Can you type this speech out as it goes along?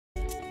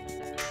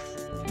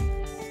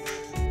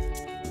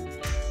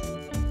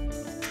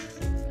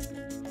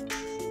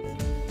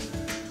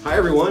Hi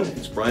everyone,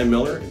 it's Brian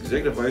Miller,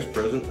 Executive Vice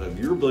President of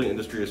your Building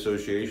Industry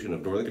Association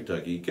of Northern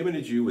Kentucky, coming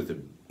to you with the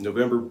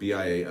November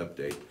BIA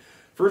update.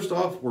 First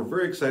off, we're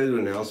very excited to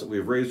announce that we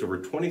have raised over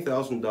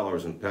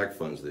 $20,000 in PAC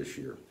funds this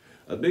year.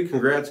 A big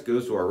congrats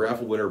goes to our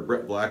raffle winner,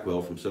 Brett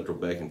Blackwell from Central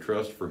Bank and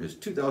Trust, for his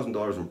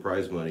 $2,000 in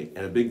prize money,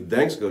 and a big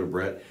thanks go to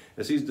Brett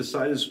as he's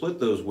decided to split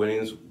those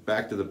winnings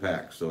back to the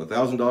PAC. So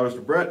 $1,000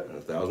 to Brett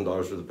and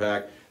 $1,000 to the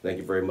PAC. Thank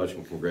you very much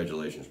and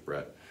congratulations,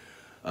 Brett.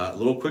 A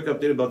little quick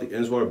update about the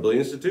Enzweiler Building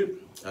Institute.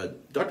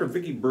 Dr.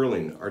 Vicki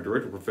Burling, our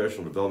Director of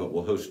Professional Development,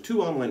 will host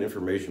 2 online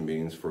information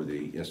meetings for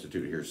the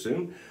Institute here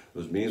soon.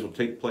 Those meetings will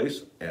take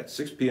place at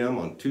 6 p.m.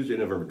 on Tuesday,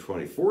 November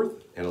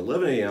 24th and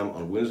 11 a.m.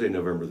 on Wednesday,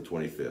 November the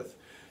 25th.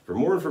 For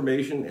more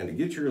information and to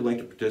get your link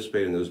to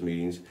participate in those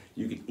meetings,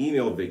 you can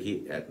email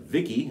Vicki at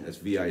Vicki, that's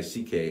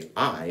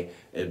V-I-C-K-I,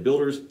 at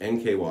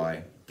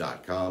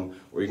buildersnky.com,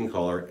 or you can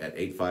call her at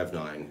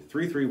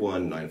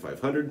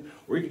 859-331-9500,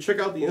 or you can check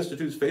out the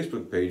Institute's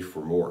Facebook page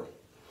for more.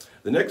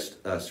 The next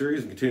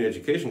series of continuing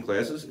education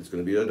classes is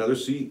going to be another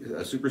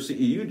Super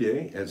CEU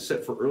Day, and it's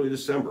set for early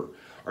December.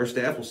 Our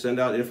staff will send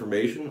out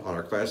information on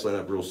our class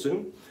lineup real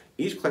soon.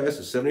 Each class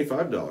is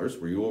 $75,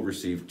 where you will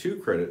receive 2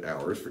 credit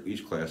hours for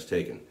each class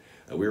taken.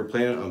 We are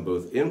planning on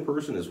both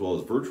in-person as well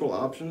as virtual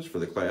options for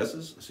the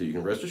classes, so you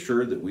can rest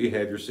assured that we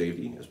have your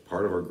safety as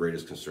part of our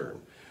greatest concern.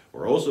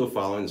 We're also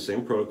following the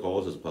same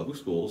protocols as public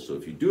schools, so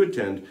if you do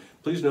attend,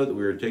 please note that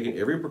we are taking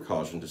every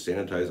precaution to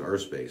sanitize our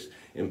space.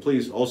 And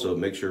please also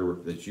make sure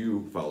that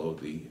you follow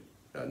the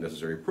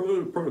necessary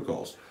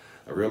protocols.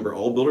 Remember,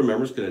 all builder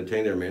members can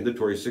attain their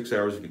mandatory 6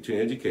 hours of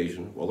continuing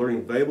education while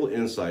learning valuable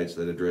insights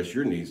that address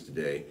your needs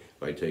today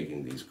by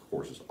taking these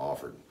courses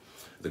offered.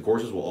 The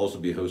courses will also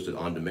be hosted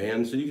on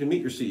demand, so you can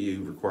meet your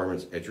CEU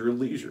requirements at your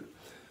leisure.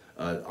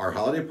 Our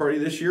holiday party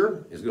this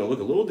year is going to look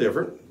a little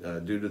different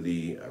due to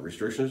the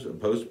restrictions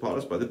imposed upon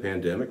us by the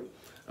pandemic.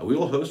 We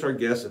will host our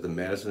guests at the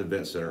Madison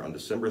Event Center on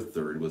December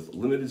 3rd with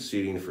limited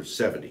seating for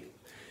 70.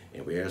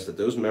 And we ask that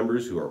those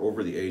members who are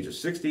over the age of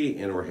 60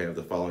 and or have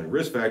the following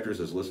risk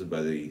factors as listed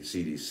by the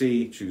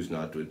CDC choose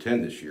not to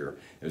attend this year,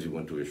 as we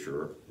want to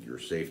assure your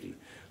safety.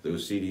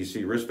 Those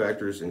CDC risk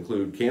factors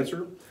include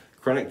cancer,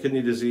 chronic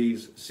kidney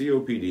disease,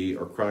 COPD,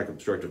 or chronic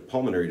obstructive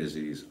pulmonary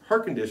disease,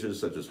 heart conditions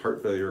such as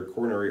heart failure,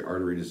 coronary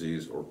artery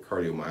disease, or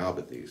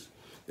cardiomyopathies.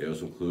 They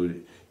also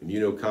include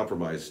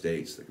immunocompromised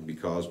states that can be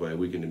caused by a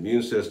weakened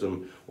immune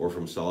system or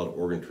from solid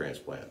organ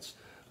transplants.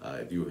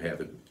 If you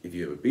have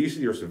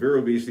obesity or severe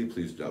obesity,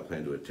 please do not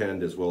plan to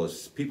attend, as well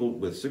as people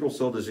with sickle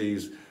cell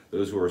disease,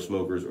 those who are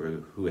smokers,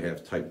 or who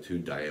have type 2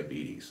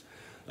 diabetes.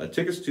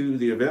 Tickets to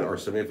the event are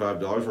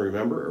 $75, and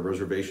remember, a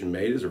reservation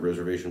made is a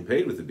reservation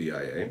paid with the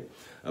BIA.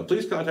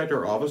 Please contact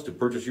our office to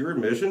purchase your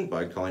admission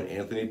by calling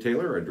Anthony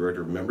Taylor, our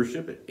Director of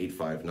Membership, at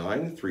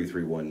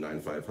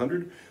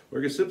 859-331-9500, or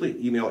you can simply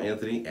email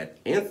Anthony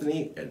at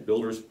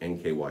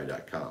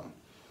buildersnky.com.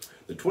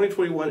 The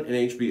 2021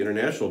 NHB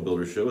International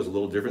Builder Show is a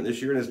little different this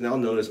year and is now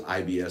known as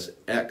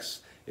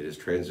IBSx. It has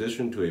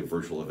transitioned to a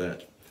virtual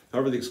event.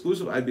 However, the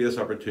exclusive IBS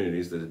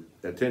opportunities that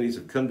attendees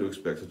have come to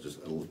expect, such as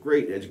a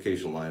great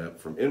educational lineup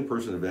from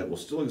in-person event, will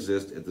still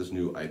exist at this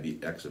new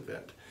IBX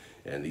event,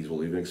 and these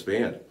will even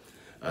expand.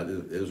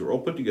 Those are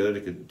all put together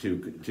to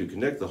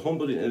connect the home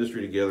building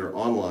industry together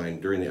online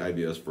during the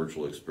IBS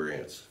virtual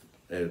experience.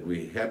 It will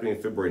be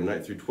happening February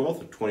 9th through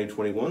 12th of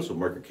 2021, so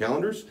mark your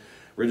calendars.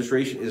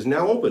 Registration is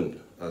now open.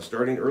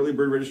 Starting early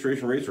bird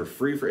registration rates are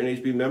free for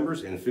NHB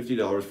members and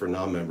 $50 for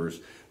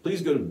non-members.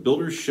 Please go to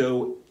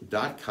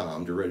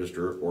buildershow.com to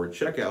register or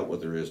check out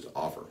what there is to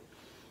offer.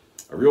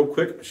 A real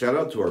quick shout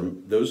out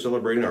to those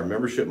celebrating our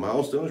membership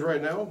milestones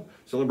right now.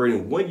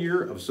 Celebrating 1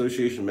 year of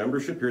association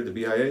membership here at the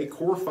BIA,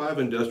 Core 5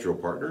 Industrial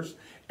Partners,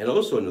 and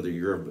also another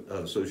year of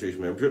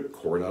association membership,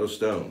 Coronado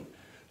Stone.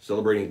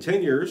 Celebrating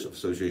 10 years of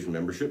association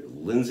membership,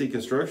 Lindsay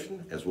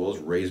Construction, as well as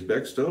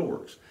Raisbeck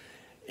Stoneworks.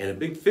 And a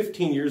big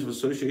 15 years of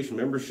association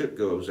membership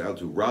goes out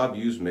to Rob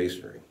Hughes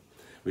Masonry.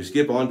 We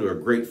skip on to a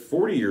great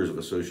 40 years of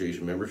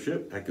association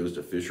membership. That goes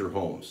to Fisher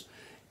Homes.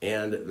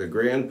 And the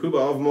grand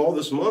poobah of them all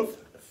this month,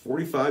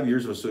 45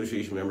 years of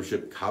association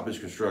membership, Cobbage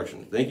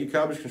Construction. Thank you,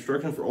 Cobbage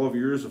Construction, for all of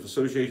your years of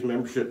association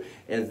membership,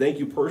 and thank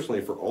you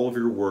personally for all of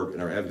your work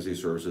in our advocacy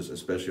services,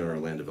 especially on our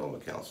Land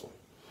Development Council.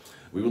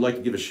 We would like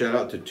to give a shout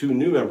out to 2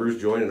 new members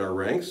joining our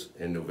ranks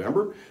in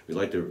November. We'd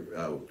like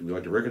to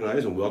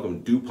recognize and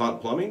welcome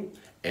DuPont Plumbing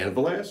and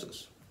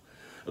Velasquez.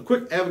 A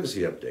quick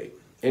advocacy update.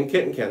 In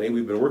Kenton County,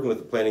 we've been working with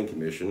the Planning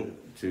Commission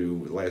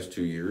the last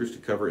 2 years to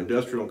cover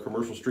industrial and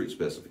commercial street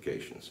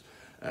specifications.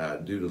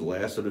 Due to the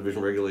last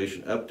subdivision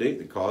regulation update,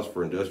 the cost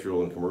for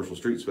industrial and commercial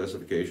street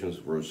specifications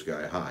rose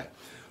sky high.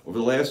 Over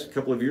the last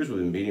couple of years, we've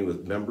been meeting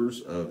with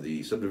members of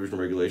the Subdivision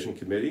Regulation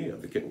Committee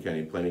of the Kenton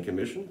County Planning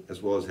Commission,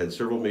 as well as had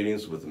several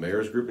meetings with the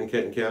Mayor's Group in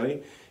Kenton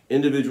County,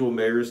 individual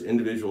mayors,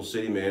 individual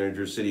city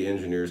managers, city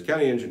engineers,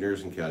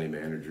 and county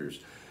managers,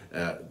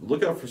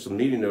 Look out for some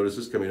meeting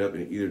notices coming up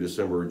in either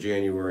December or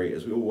January,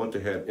 as we will want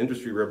to have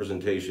industry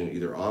representation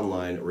either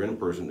online or in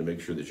person to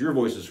make sure that your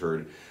voice is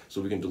heard,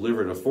 so we can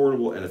deliver an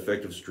affordable and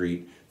effective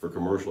street for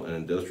commercial and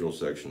industrial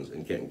sections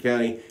in Kenton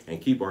County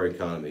and keep our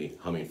economy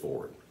humming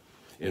forward.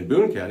 In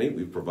Boone County,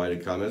 we've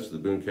provided comments to the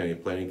Boone County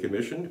Planning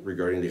Commission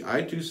regarding the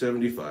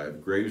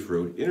I-275 Graves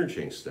Road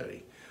interchange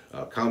study.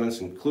 Comments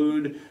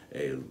include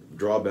a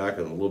drawback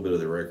on a little bit of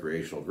the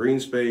recreational green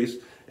space,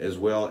 as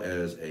well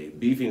as a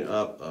beefing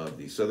up of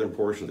the southern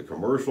portion of the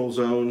commercial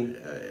zone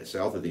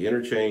south of the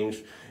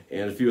interchange,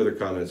 and a few other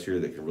comments here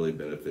that can really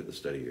benefit the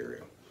study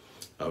area.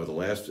 Over the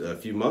last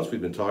few months,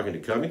 we've been talking to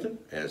Covington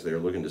as they're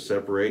looking to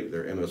separate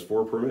their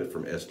MS4 permit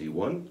from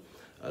SD1.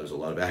 There's a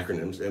lot of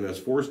acronyms.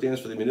 MS4 stands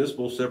for the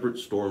Municipal Separate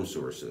Storm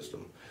Sewer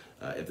System.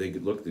 If they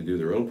could look to do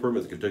their own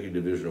permit, the Kentucky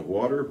Division of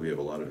Water, we have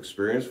a lot of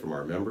experience from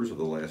our members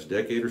over the last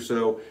decade or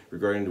so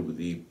regarding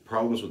the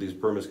problems with these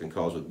permits can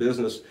cause with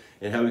business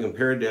and how we can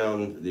pare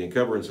down the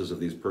encumbrances of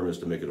these permits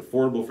to make it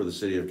affordable for the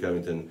city of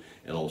Covington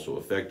and also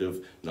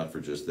effective, not for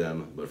just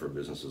them, but for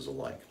businesses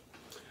alike.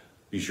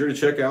 Be sure to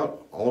check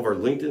out all of our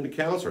LinkedIn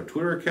accounts, our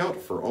Twitter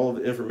account for all of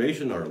the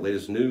information, our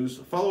latest news.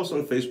 Follow us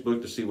on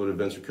Facebook to see what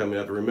events are coming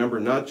up. And remember,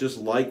 not just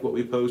like what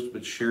we post,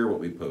 but share what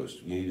we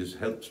post. You need to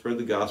help spread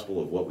the gospel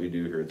of what we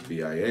do here at the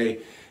BIA.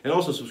 And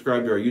also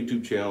subscribe to our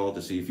YouTube channel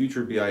to see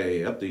future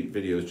BIA update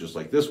videos just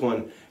like this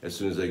one as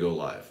soon as they go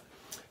live.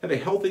 Have a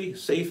healthy,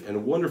 safe,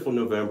 and wonderful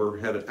November.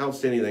 Have an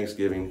outstanding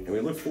Thanksgiving. And we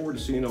look forward to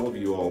seeing all of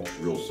you all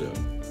real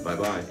soon.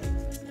 Bye-bye.